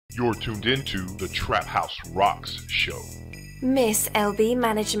You're tuned into the Trap House Rocks show. Miss LB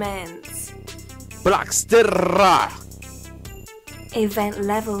Management. Blackster.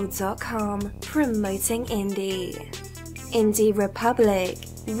 Eventlevel.com, promoting indie. Indie Republic,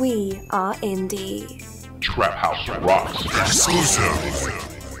 we are indie. Trap House Rocks exclusive.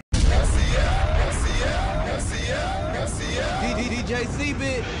 DJ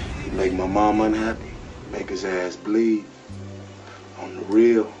C-Bit. Make my mom unhappy, make his ass bleed. On the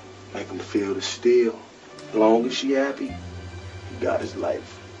real, make him feel the steel. Long as she happy, he got his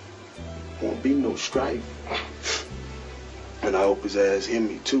life. Won't be no strife. And I hope his ass hear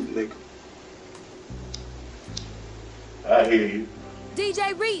me too, nigga. I hear you.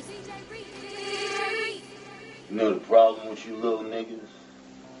 DJ Reese. You know the problem with you little niggas?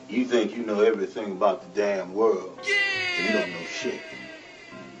 You think you know everything about the damn world. And you don't know shit.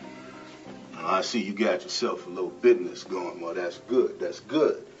 Now, I see you got yourself a little business going. Well, that's good. That's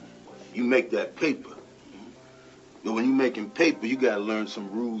good. You make that paper. But when you making paper, you gotta learn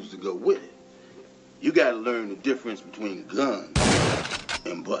some rules to go with it. You gotta learn the difference between guns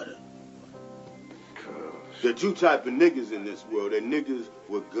and butter. There are two types of niggas in this world. There are niggas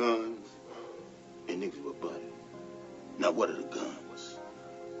with guns and niggas with butter. Now, what are the guns?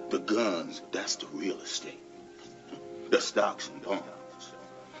 The guns, that's the real estate. The stocks and bonds.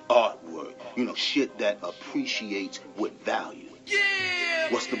 Artwork. You know, shit that appreciates with value. Yeah!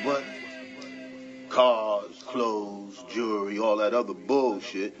 What's the butter? Cars, clothes, jewelry, all that other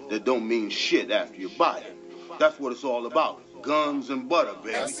bullshit that don't mean shit after you buy it. That's what it's all about. Guns and butter,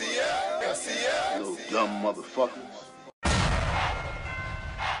 baby. Little dumb motherfuckers.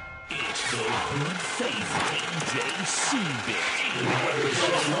 It's the good faith DJ C-Bit.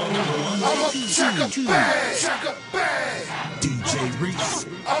 I'm a checker bang, checker bang. DJ Reese.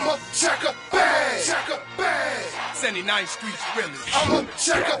 I'm a checker bang, checker bang. 79th Street's realest. I'm a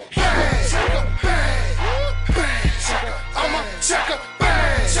checker bang, checker bang, bang, checker. I'm a checker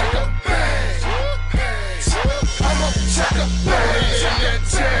bang, checker bang, I'm a checker bang.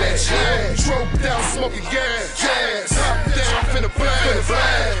 Drove down smoking gas, top down finna blast,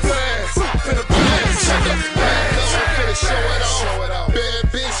 finna blast, checker bang. Finna show it off, bad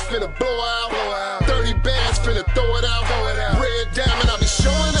bitch finna blow out, 30 bands finna throw it out, red diamond I be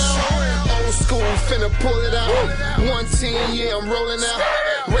showing out, old school finna pull it out, 110 yeah I'm rolling out,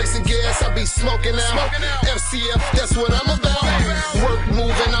 racing gas I be smoking out, FCF that's what I'm about, work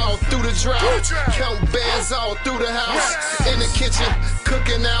moving all through the drought, count bands all through the house, in the kitchen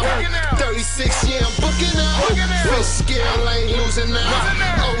cooking out, 36 yeah I'm booking out, fish scale ain't losing out,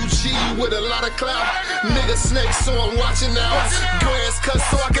 OG with a lot of clout, nigga snake so I'm watching out, grass cut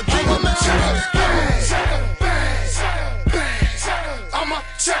so I can pick them out. I'm a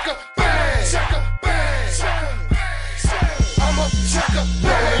checker bang, checker bang, I'm a checker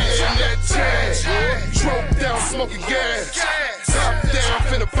bang in that tag. Drove down smoking gas, top down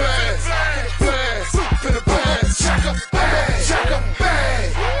finna blast, finna blast, checker bang,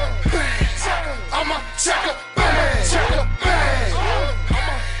 I'm a checker bang, checker bang,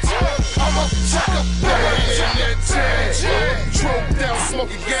 I'm a checker bang in that tag. Drove down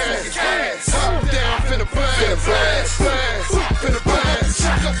smoking gas, top down finna blast, finna blast,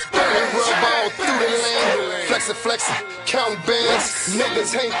 checker bang, rub all through the land, flexin', count bands,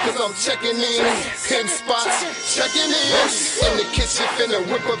 niggas hate cause I'm checking in, hitting spots, checking in the kitchen finna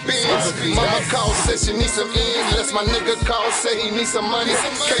whip a beans, mama call says she needs some ends, that's my nigga call say he needs some money,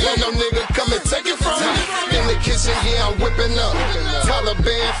 can't let no nigga come and take it from me, in the kitchen yeah I'm whipping up,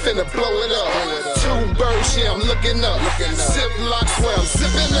 Taliban finna blow it up, two birds yeah I'm looking up, zip locks where I'm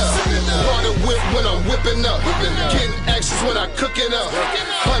zipping up, water whip when I'm whipping up, getting actions when I cook it up,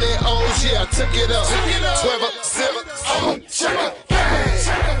 100 O's yeah I took it up, 12 up, zip, I'm a checker bang,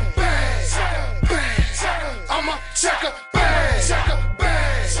 checker bang, I'm a checker bang, checker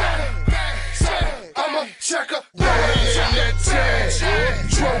bang, I'm a checker bang in that tag,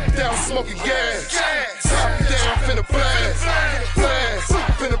 drove down smoking gas, top down finna blast,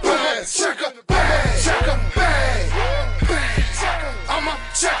 finna blast, checker bang, I'm a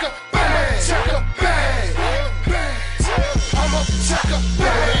checker bang, I'm a checker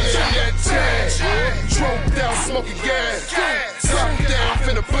bang in that tag, drove down smoking gas, top down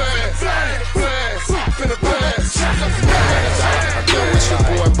finna blast, finna blast, checker bang. Yo, it's your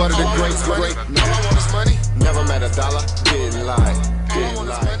boy Butter the Great. All I want is money. Never met a dollar. Didn't lie.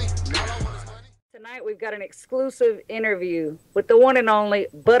 Tonight we've got an exclusive interview with the one and only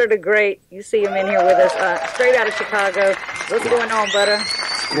Butta the Great. You see him in here with us, straight out of Chicago. What's going on, Butta?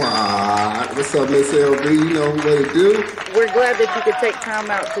 Squad. What's up, Miss LB? You know what to do. We're glad that you could take time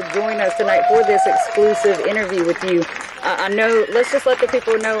out to join us tonight for this exclusive interview with you. I know, let's just let the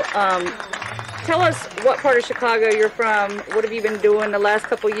people know. Tell us what part of Chicago you're from. What have you been doing the last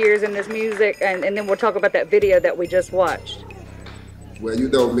couple years in this music? And then we'll talk about that video that we just watched. Well, you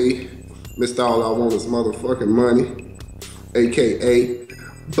know me, Mr. All I Want Is Motherfucking Money, a.k.a.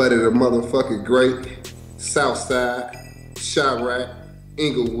 Butta the Motherfucking Great, Southside, Chirac,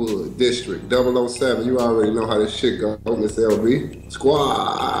 Inglewood District, 007. You already know how this shit goes, Miss LB.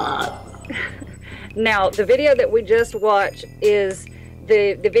 Squad. Now, the video that we just watched is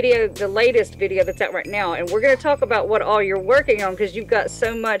the video, the latest video that's out right now, and we're going to talk about what all you're working on, because you've got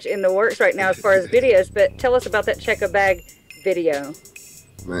so much in the works right now as far as videos. But tell us about that Check a Bag video.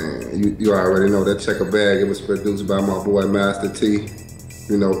 Man, you already know that Check a Bag. It was produced by my boy Master T,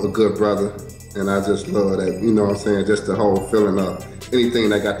 you know, a good brother, and I just love that, you know what I'm saying, just the whole feeling of anything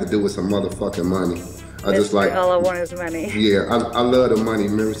that got to do with some motherfucking money. I just like, all I want is money. Yeah, I love the money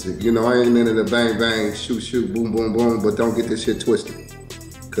music. You know, I ain't into the bang bang, shoot shoot, boom boom boom, but don't get this shit twisted,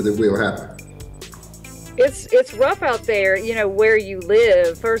 because it will happen. It's rough out there, you know, where you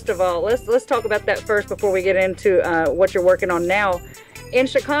live. First of all, let's talk about that first before we get into what you're working on now. In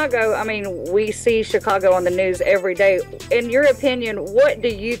Chicago, I mean, we see Chicago on the news every day. In your opinion, what do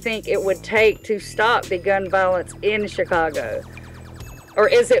you think it would take to stop the gun violence in Chicago? Or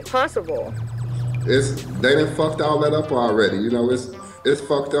is it possible? They done fucked all that up already. You know, it's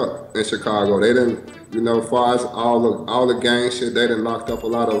fucked up in Chicago. They done, you know, as far as all the gang shit, they done locked up a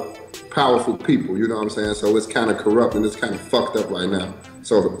lot of powerful people. You know what I'm saying? So it's kind of corrupt and it's kind of fucked up right now.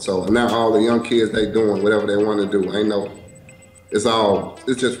 So now all the young kids, they doing whatever they want to do. Ain't no.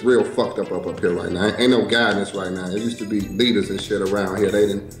 It's just real fucked up here right now. Ain't no guidance right now. There used to be leaders and shit around here. They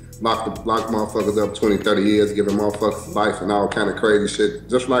didn't lock motherfuckers up 20, 30 years, giving motherfuckers life and all kind of crazy shit.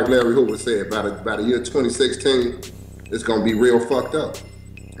 Just like Larry Hoover said, about the year 2016, it's gonna be real fucked up.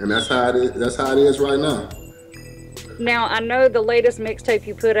 And that's how it is. That's how it is right now. Now, I know the latest mixtape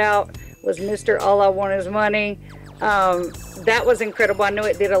you put out was Mr. All I Want Is Money. That was incredible. I know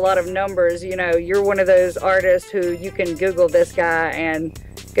it did a lot of numbers. You know, you're one of those artists who you can Google this guy and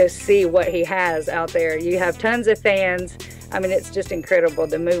go see what he has out there. You have tons of fans. I mean, it's just incredible,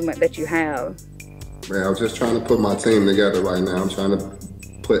 the movement that you have. Man, I'm just trying to put my team together right now. I'm trying to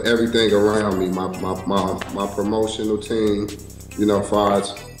put everything around me, my promotional team, you know, far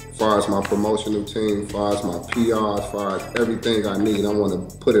as my promotional team, far as my PR, as far as everything I need. I want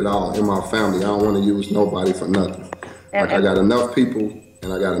to put it all in my family. I don't want to use nobody for nothing. I got enough people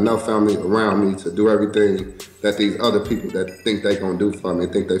and I got enough family around me to do everything that these other people that think they gonna do for me,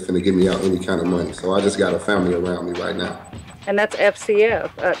 think they finna give me out any kind of money. So I just got a family around me right now. And that's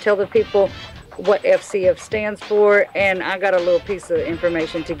FCF. Tell the people what FCF stands for, and I got a little piece of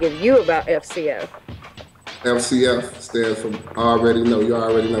information to give you about FCF. FCF stands for, you already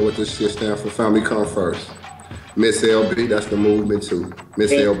know what this shit stands for. Family Come First. Miss LB, that's the movement too.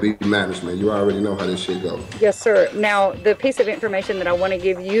 Miss LB Management. You already know how this shit goes. Yes, sir. Now, the piece of information that I want to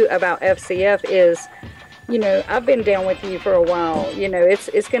give you about FCF is, you know, I've been down with you for a while. You know,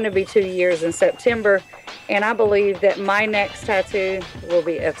 it's going to be 2 years in September, and I believe that my next tattoo will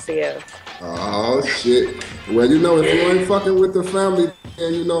be FCF. Oh shit. Well, you know, if you ain't fucking with the family,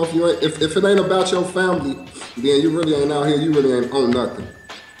 and you know, if it ain't about your family, then you really ain't out here. You really ain't on nothing.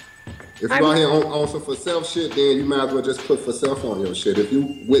 If you out here on some for self shit, then you might as well just put for self on your shit. If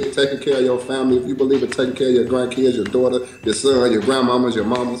you with taking care of your family, if you believe in taking care of your grandkids, your daughter, your son, your grandmamas, your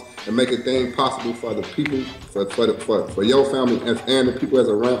mamas, and making things possible for the people, for your family and the people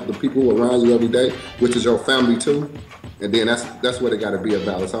around, the people who are around you every day, which is your family too. And then that's what it got to be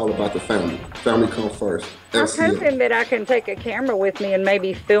about. It's all about the family. Family come first. I'm hoping that I can take a camera with me and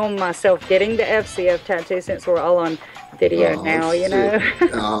maybe film myself getting the FCF tattoo, since we're all on video now, you know.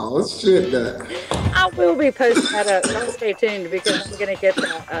 Oh, shit. I will be posting that up. So stay tuned, because I'm going to get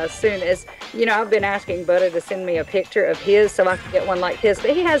that as soon as, you know, I've been asking Butta to send me a picture of his so I can get one like his,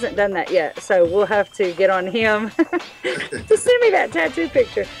 but he hasn't done that yet. So we'll have to get on him to send me that tattoo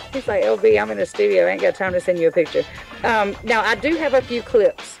picture. He's like, LB, I'm in the studio. I ain't got time to send you a picture. Now, I do have a few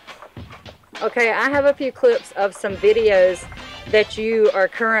clips. Okay, I have a few clips of some videos that you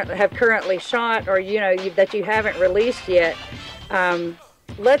have currently shot, or, you know, that you haven't released yet.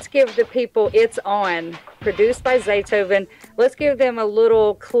 Let's give the people It's On, produced by Zaytoven. Let's give them a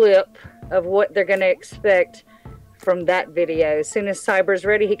little clip of what they're going to expect from that video. As soon as Cyber's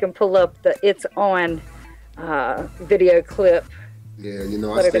ready, he can pull up the It's On video clip. Yeah, you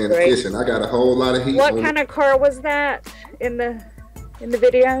know, I stay in the kitchen. I got a whole lot of heat. What kind of car was that in the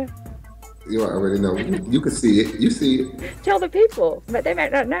video? You already know. You can see it. You see it. Tell the people, but they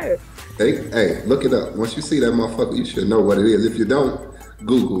might not know. Hey, look it up. Once you see that motherfucker, you should know what it is. If you don't,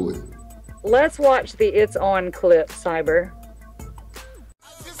 Google it. let's watch the It's On clip, Cyber.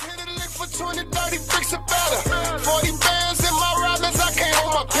 Just hit a lick for 20, 30 bricks or better. 40 bands in my rollers, I can't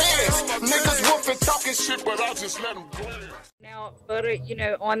hold my pants. Niggas wolfing, talking shit, but I just let them glance. Now, but you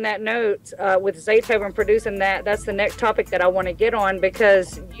know, on that note, with Zaytoven producing that, that's the next topic that I want to get on,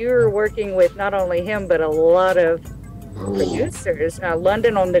 because you're working with not only him but a lot of producers.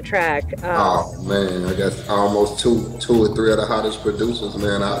 London on the track. Oh man, I guess almost two or three of the hottest producers,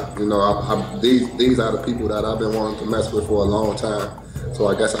 man. These are the people that I've been wanting to mess with for a long time. So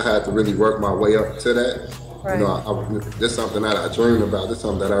I guess I had to really work my way up to that. Right. You know, this is something that I dreamed about. This is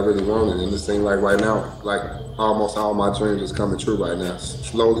something that I really wanted, and it seems like right now, like almost all my dreams is coming true right now,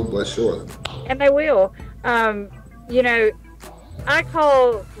 slowly but surely. And they will. You know, I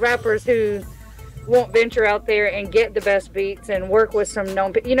call rappers who won't venture out there and get the best beats and work with some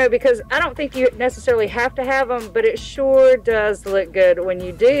known, you know, because I don't think you necessarily have to have them, but it sure does look good when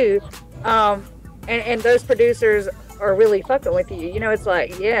you do. And those producers are really fucking with you. You know, it's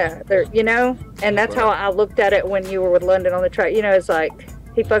like, yeah, they're, you know, and that's how I looked at it when you were with London on the track. You know, it's like,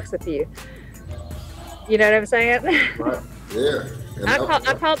 he fucks with you. You know what I'm saying? Right. Yeah. I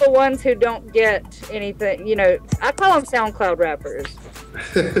call the ones who don't get anything, you know, I call them SoundCloud rappers.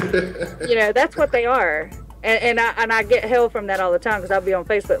 You know, that's what they are. And I get hell from that all the time, because I'll be on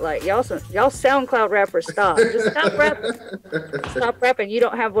Facebook like, y'all SoundCloud rappers, stop. Just stop rapping. Stop rapping. You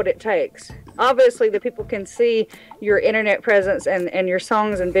don't have what it takes. Obviously, the people can see your internet presence and your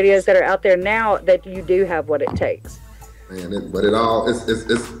songs and videos that are out there now that you do have what it takes. Man,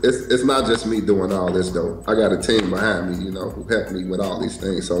 it's not just me doing all this though. I got a team behind me, you know, who help me with all these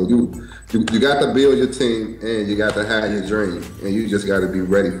things. So you got to build your team, and you got to have your dream, and you just got to be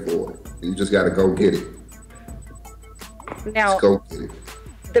ready for it. You just got to go get it. Now, just go get it.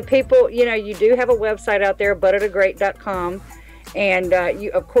 The people, you know, you do have a website out there, buttatagreat.com, and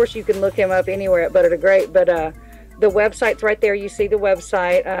of course you can look him up anywhere at buttatagreat, but the website's right there. You see the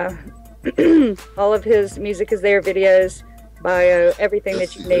website. All of his music is there, videos, bio, everything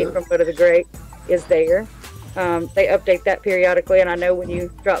that you need from Butta the Great is there. They update that periodically, and I know when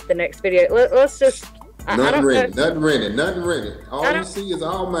you drop the next video. Let's just... Nothing rented. All you see is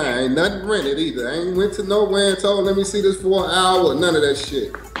all mine. Ain't nothing rented either. I ain't went to nowhere and told, let me see this for an hour. None of that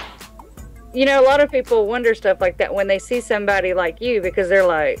shit. You know, a lot of people wonder stuff like that when they see somebody like you, because they're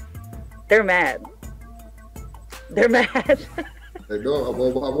like, they're mad. They're mad. They go,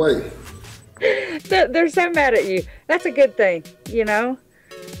 wait. They're so mad at you. That's a good thing, you know?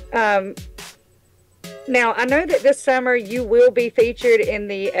 Now, I know that this summer you will be featured in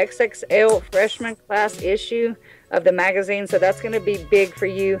the XXL freshman class issue of the magazine, so that's going to be big for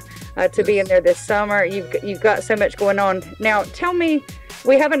you to be in there this summer. You've got so much going on. Now, tell me,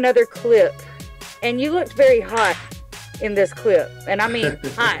 we have another clip, and you looked very hot in this clip, and I mean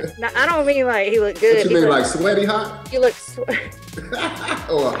hot. Now, I don't mean like he looked good. What you mean, like sweaty hot? You look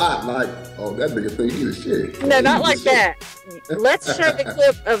or hot, like, oh, that nigga think he the shit. No, not like that. Let's show the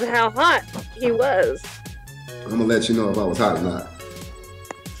clip of how hot he was. I'm gonna let you know if I was hot or not.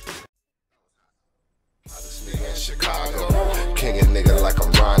 Chicago, king a nigga like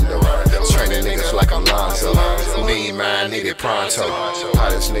I'm Rondo, training niggas like I'm Lonzo. Lean man, needed pronto.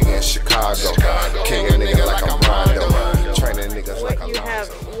 Hottest nigga in Chicago, king a nigga like I'm Rondo, training niggas like I'm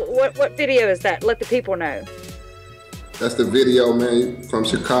Lonzo. What video is that? Let the people know. That's the video, man, from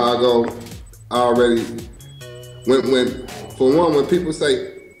Chicago. I already when people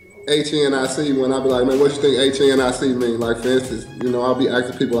say HNIC, when I be like, man, what you think HNIC mean? Like, for instance, you know, I'll be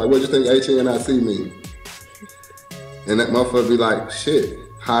asking people like, what you think HNIC mean? And that motherfucker be like, shit,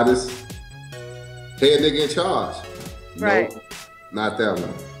 hottest head nigga in charge. Right. Nope, not that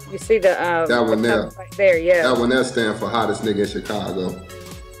one. You see the that one there. Right there, yeah. That one there stand for hottest nigga in Chicago.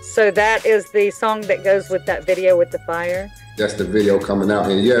 So that is the song that goes with that video with the fire? That's the video coming out.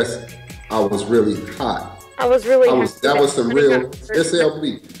 And yes, I was really hot. That was some real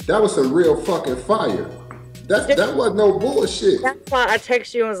SLB. That was some real fucking fire. That wasn't no bullshit. That's why I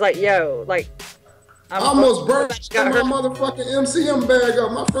texted you and was like, yo, like, I almost burned my motherfucking MCM bag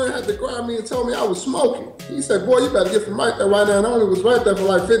up. My friend had to grab me and told me I was smoking. He said, boy, you better get from right there right now. And I only was right there for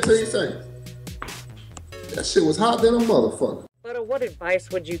like 15 seconds. That shit was hot than a motherfucker. But what advice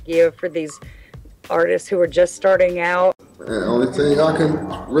would you give for these artists who are just starting out? Man, the only thing I can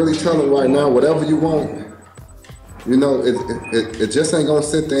really tell them right now, whatever you want, you know, it just ain't gonna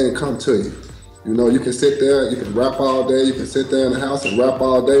sit there and come to you. You know, you can sit there, you can rap all day, you can sit there in the house and rap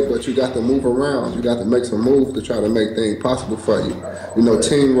all day, but you got to move around. You got to make some moves to try to make things possible for you. You know,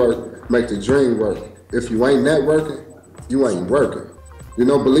 teamwork make the dream work. If you ain't networking, you ain't working. You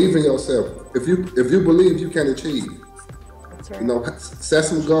know, believe in yourself. If you believe, you can achieve. That's right. You know, set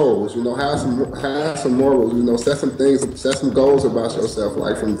some goals. You know, have some morals. You know, set some goals about yourself.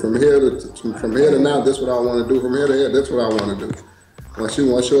 Like from here to now, this is what I want to do. From here to here, this is what I want to do. Once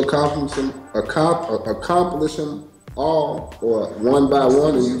you accomplish them all, or one by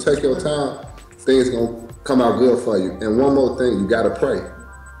one, and you take your time, things gonna come out good for you. And one more thing, you gotta pray.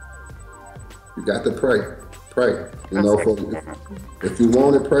 You got to pray. You know, if you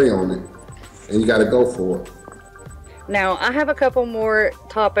want it, pray on it, and you gotta go for it. Now, I have a couple more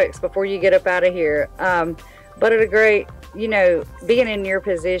topics before you get up out of here. But at a great, you know, being in your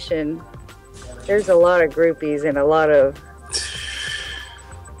position, there's a lot of groupies and a lot of,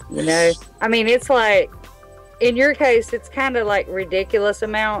 you know, I mean, it's like, in your case, it's kind of like ridiculous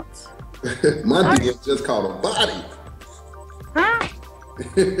amounts. My thing is just called a body. Huh?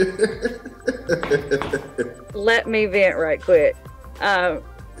 Let me vent right quick.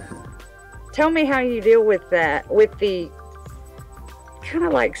 Tell me how you deal with that, with the kind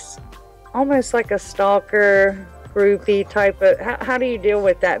of like almost like a stalker, groupie type of, how do you deal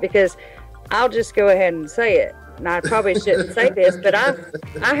with that? Because I'll just go ahead and say it. And I probably shouldn't say this, but I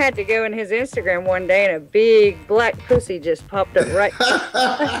had to go in his Instagram one day and a big black pussy just popped up right.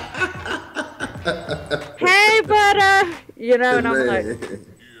 Hey, Butta! You know, and I'm like,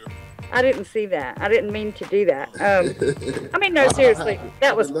 I didn't see that. I didn't mean to do that. I mean, no, seriously,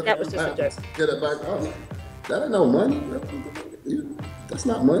 that was just a joke. Get it back on. That ain't no money. That's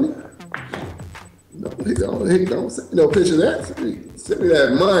not money. No, he don't send me no picture of that. Send me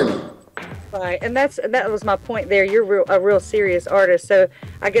that money. Right, and that was my point there. You're a real serious artist, so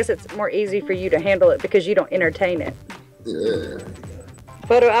I guess it's more easy for you to handle it because you don't entertain it. Yeah.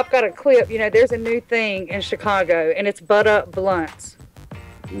 But I've got a clip. You know, there's a new thing in Chicago, and it's Butta blunts.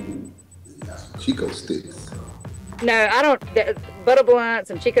 Ooh. Chico sticks. No, I don't. Butta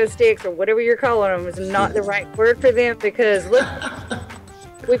blunts and Chico sticks or whatever you're calling them is not the right word for them because look,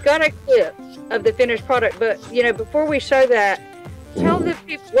 we've got a clip of the finished product. But you know, before we show that, tell the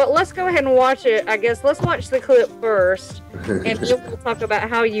people. Well, let's go ahead and watch it. I guess let's watch the clip first, and then we'll talk about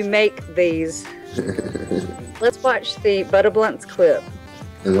how you make these. Let's watch the Butta blunts clip.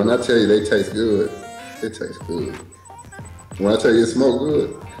 And when I tell you they taste good, it tastes good. When I tell you it smoke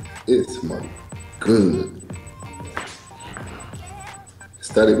good, it smoke good.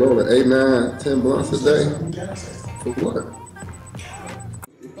 Steady rolling 8, 9, 10 blunts a day. For what?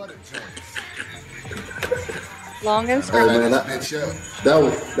 Long and strong. Hey man, that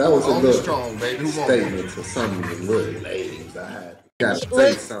was a little strong, baby. Statement to some of the little ladies I had. It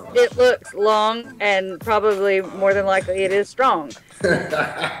looks long and probably more than likely it is strong.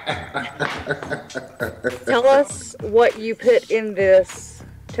 Tell us what you put in this.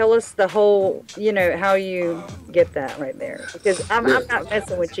 Tell us the whole, you know, how you get that right there. Because I'm not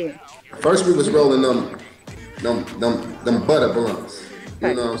messing with you. First we was rolling them Butta blunts.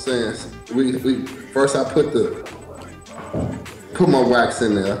 You know what I'm saying? We first I put my wax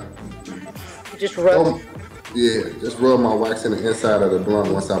in there. Just rub. Yeah, just rub my wax in the inside of the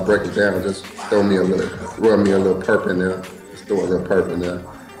blunt. Once I break it down, just rub me a little perp in there. Just throw a little perp in there.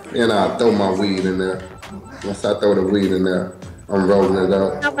 And I throw my weed in there. Once I throw the weed in there, I'm rolling it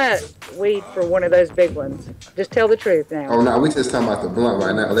up. How much weed for one of those big ones? Just tell the truth now. Oh no, we just talking about the blunt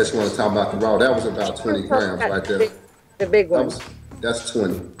right now. Unless you want to talk about the raw, that was about 20 grams right there. The big one. That's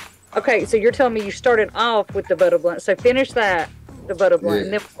 20. Okay, so you're telling me you started off with the Butta blunt. So finish that, the Butta blunt,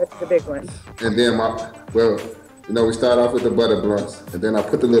 and then what's the big one? And then we start off with the Butta blunts, and then I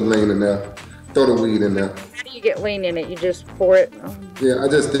put the little lean in there, throw the weed in there. How do you get lean in it? You just pour it? Yeah, I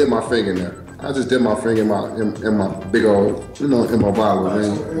just dip my finger in there. I just dip my finger in my big old, in my bottle of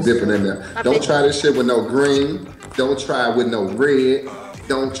green, dip it in there. Don't try this shit with no green. Don't try it with no red.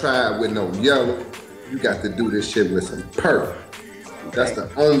 Don't try it with no yellow. You got to do this shit with some perp. That's the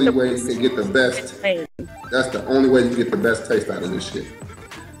only way you can get the best. That's the only way you can get the best taste out of this shit.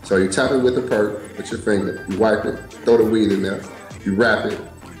 So you tap it with the perp, with your finger, you wipe it, throw the weed in there, you wrap it,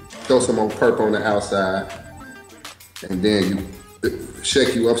 throw some more perp on the outside, and then you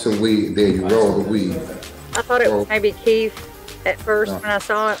shake you up some weed, then you roll the weed. I thought it was maybe Keith at first when I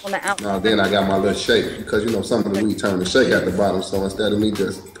saw it on the outside. No, then I got my little shake, because some of the weed turned to shake at the bottom, so instead of me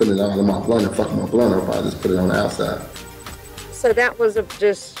just putting it all in my blunt and fucking my blunt up, I just put it on the outside. So that was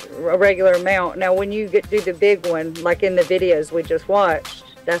just a regular amount. Now when you do the big one, like in the videos we just watched,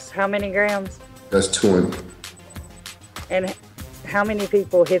 that's how many grams? That's 20. And how many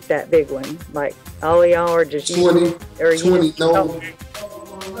people hit that big one? Like all of y'all or just 20, you? Or 20, you? no,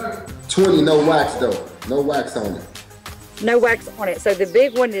 20, no wax though. No wax on it. No wax on it. So the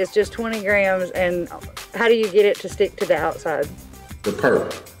big one is just 20 grams. And how do you get it to stick to the outside? The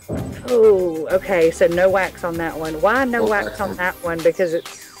perp. Oh, okay. So no wax on that one. Why no wax on that one? Because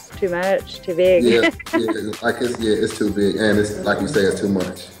it's too much, too big. Yeah, it's too big, and it's like you say, it's too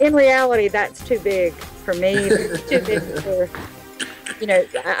much. In reality, that's too big for me. It's too big for, you know.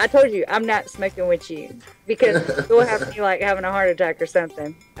 I told you I'm not smoking with you because you'll have me like having a heart attack or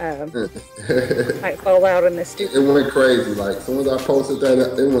something. Might fall out in the stupid. It went crazy. Like as soon as I posted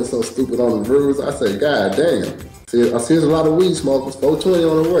that, it went so stupid on the views. I said, God damn. I see there's a lot of weed smokers. 420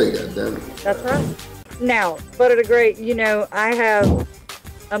 on the way. God damn it. That's right. Now, Butta the Great, you know, I have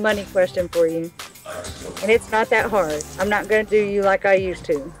a money question for you. And it's not that hard. I'm not going to do you like I used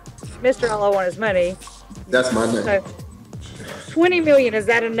to. Mr. All I Want Is Money. That's my name. So, 20 million, is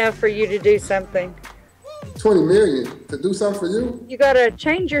that enough for you to do something? 20 million to do something for you? You got to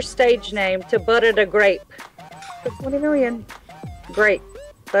change your stage name to Butta the Grape. For 20 million. Great.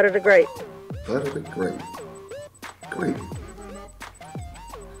 Butta the Grape. Butta the Grape. Great.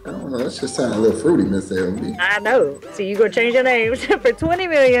 I don't know. That just sounds a little fruity, Miss LB. I know. So you gonna change your name for 20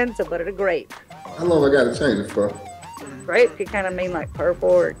 million to Butta the Grape. How long I gotta change it for? Grape could kind of mean like purple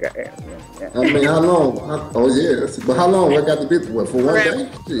or. Yeah. I mean, how long? Oh yeah, but how long I got to be for? For one day?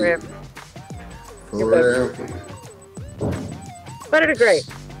 Forever. Forever. Butta the Grape.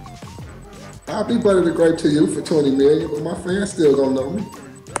 I'll be Butta the Grape to you for 20 million, but my fans still gonna know me.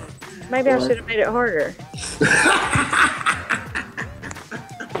 Maybe I should have made it harder.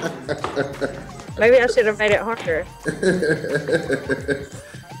 Maybe I should have made it harder.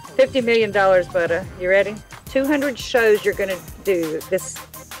 $50 million, Butta. You ready? 200 shows you're going to do this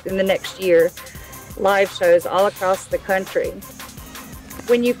in the next year. Live shows all across the country.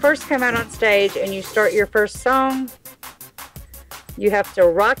 When you first come out on stage and you start your first song, you have to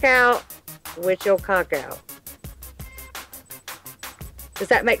rock out with your cock out. Does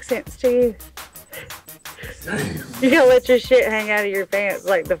that make sense to you? Damn. You gotta let your shit hang out of your pants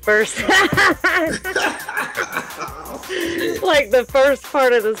like the first like the first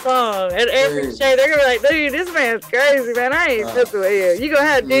part of the song. And every show they're gonna be like, dude, this man's crazy, man. I ain't messing with you. You gonna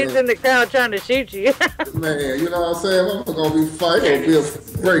have dudes in the crowd trying to shoot you. Man, you know what I'm saying? I'm gonna be fighting, gonna be a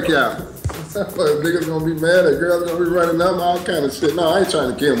breakout. Niggas gonna be mad, the girls gonna be running up, all kind of shit. No, I ain't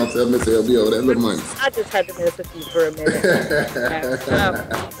trying to kill myself, Miss LB, over that little money. I just had to mess with you for a minute.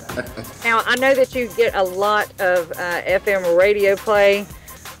 Now, I know that you get a lot of FM radio play.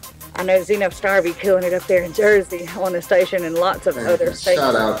 I know Zenith Star be killing it up there in Jersey on the station and lots of other stations.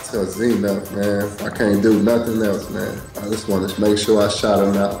 Shout out to Zenith, man. I can't do nothing else, man. I just want to make sure I shout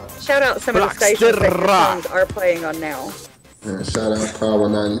them out. Shout out some of the stations that your songs are playing on now. Man, shout out Power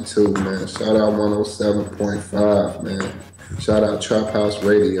 92, man. Shout out 107.5, man. Shout out Trap House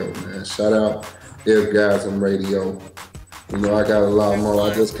Radio, man. Shout out Eargasm Radio. You know, I got a lot more.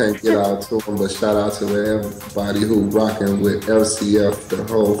 I just can't get out to them, but shout out to everybody who rocking with LCF, the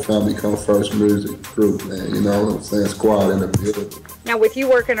whole Family Come First music group, man. You know what I'm saying? Squad in the building. Now, with you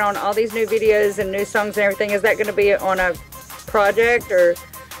working on all these new videos and new songs and everything, is that going to be on a project or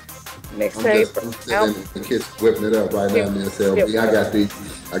mixtape? I'm sitting in the kitchen whipping it up right now, Miss LB.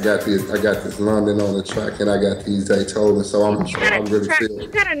 I got this London on the track, and I got these Daytona, so I'm really feeling. You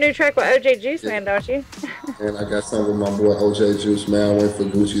got a new track with OJ Juice Man, don't you? And I got some with my boy OJ Juice Man. I went for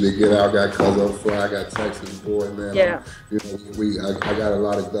Gucci to get out. I got Cuzzo Fly. I got Texas Boy, man. Yeah. You know, I got a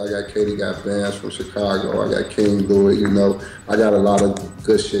lot of. I got Katie got bands from Chicago. I got King Louis. You know, I got a lot of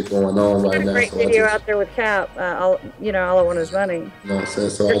good shit going on right now. Great video out there with Cap. All I Want Is Money. You know what I'm saying?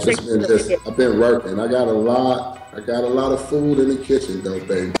 So I've been working. I got a lot of food in the kitchen though,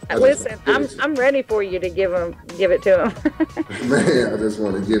 baby. Listen, I'm ready for you to give it to him. Man, I just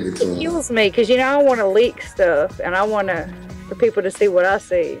want to give it to him. It fuels me because I want to leak stuff and I want for people to see what I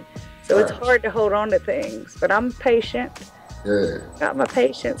see. So It's hard to hold on to things, but I'm patient. Yeah. Got my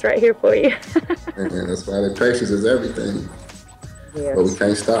patience right here for you. And that's why the patience is everything. Yes. But we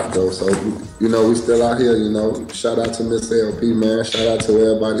can't stop though. So, you know, we still out here, you know. Shout out to Miss LP, man. Shout out to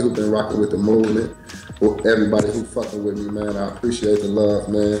everybody who been rocking with the movement. Everybody who fucking with me, man. I appreciate the love,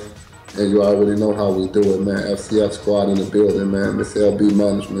 man. And you already know how we do it, man. FCF squad in the building, man. Miss LB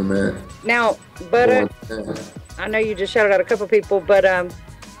management, man. Now, Butta, I know you just shouted out a couple people, but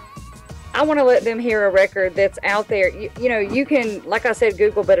I want to let them hear a record that's out there. You know, you can, like I said,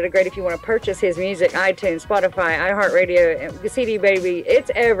 Google Butta the Great if you want to purchase his music, iTunes, Spotify, iHeartRadio, CD Baby. It's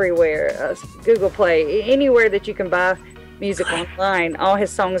everywhere. Google Play, anywhere that you can buy music online. All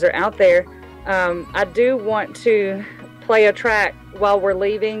his songs are out there. I do want to play a track while we're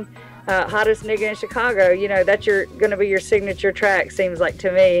leaving. Hottest Nigga in Chicago. You know, that's going to be your signature track, seems like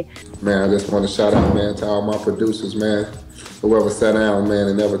to me. Man, I just want to shout out, man, to all my producers, man. Whoever sat down, man,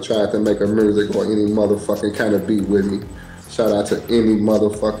 and never tried to make a music or any motherfucking kind of beat with me. Shout out to any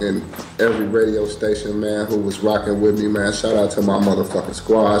motherfucking, every radio station, man, who was rocking with me, man. Shout out to my motherfucking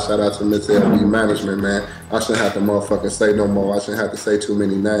squad. Shout out to Miss LB Management, man. I shouldn't have to motherfucking say no more. I shouldn't have to say too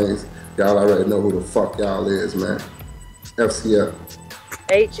many names. Y'all already know who the fuck y'all is, man. FCF.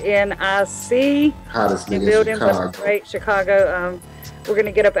 HNIC. Hottest nigga in building, Chicago. Great Chicago. We're going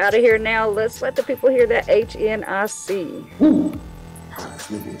to get up out of here now. Let's let the people hear that HNIC. Woo.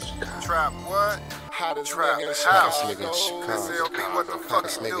 Hottest nigga in Chicago. Trap what? Hottest nigga in Chicago. SLB, what the fuck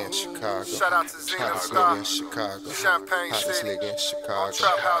you do? Shout out to Zena Star. Champagne City.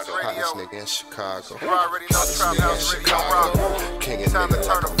 Trap House Radio. You already know Trap House Radio rock. Time to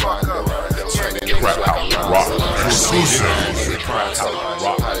turn the fuck up. Trap House Rock. Exclusive.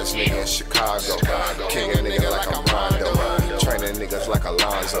 Hottest nigga in Chicago. King a nigga like I'm Rondo. Training niggas like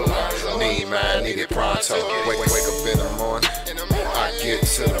Alonzo. Need mine, need it pronto. Wake up in the morning. I get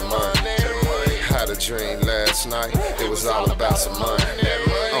to the money. Had a dream last night. It was all about some money.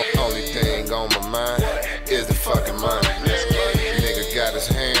 Only thing on my mind is the fucking money. Nigga got his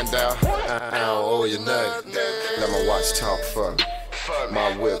hand out. I don't owe you nothing. Let my watch talk fuck.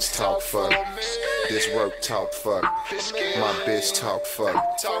 My whips talk fuck. This work talk fuck. My bitch talk fuck.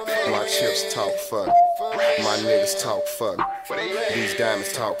 My chips talk fuck. My niggas talk fuck. These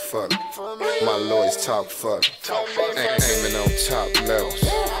diamonds talk fuck. My lawyers talk fuck. Aiming on top levels.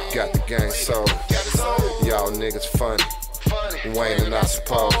 Got the gang sold. Y'all niggas funny. Wayne and I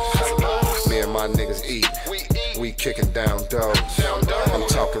suppose. Me and my niggas eat. We kicking down doors. I'm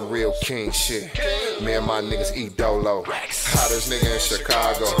talking real king shit. Me and my niggas eat dolo. Hottest nigga in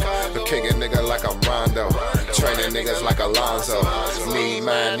Chicago. The kicking nigga like I'm Rondo. Training niggas like Alonzo. Need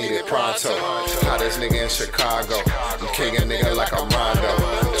mine, need it pronto. Hottest nigga in Chicago. I'm kicking nigga like I'm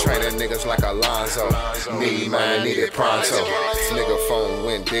Rondo. Training niggas like Alonzo. Need mine, need it pronto. Nigga phone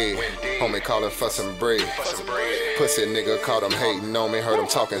went dead. Homie calling for some bread. Pussy nigga caught him hating on me. Heard him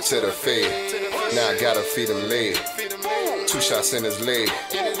talking to the fed. Now I gotta feed him lead. 2 shots in his leg.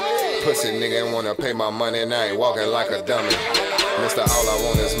 Pussy nigga ain't wanna pay my money and I ain't walking like a dummy. Mister, all I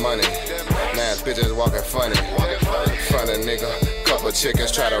want is money. Now bitches walking funny. Funny nigga. Couple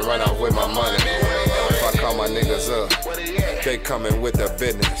chickens try to run off with my money. If I call my niggas up, they coming with the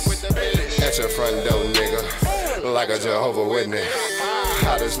business. At your front door, nigga. Like a Jehovah Witness.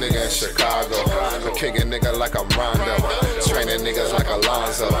 Hottest nigga in Chicago. I'm kicking nigga like I'm Rondo. Training niggas like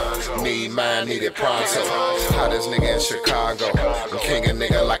Alonzo. Need mine, need it pronto. Hottest nigga in Chicago. I'm kicking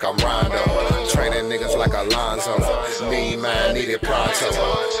nigga like I'm Rondo. Training niggas like Alonzo. Need mine, need it pronto.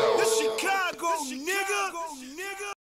 Chicago, nigga.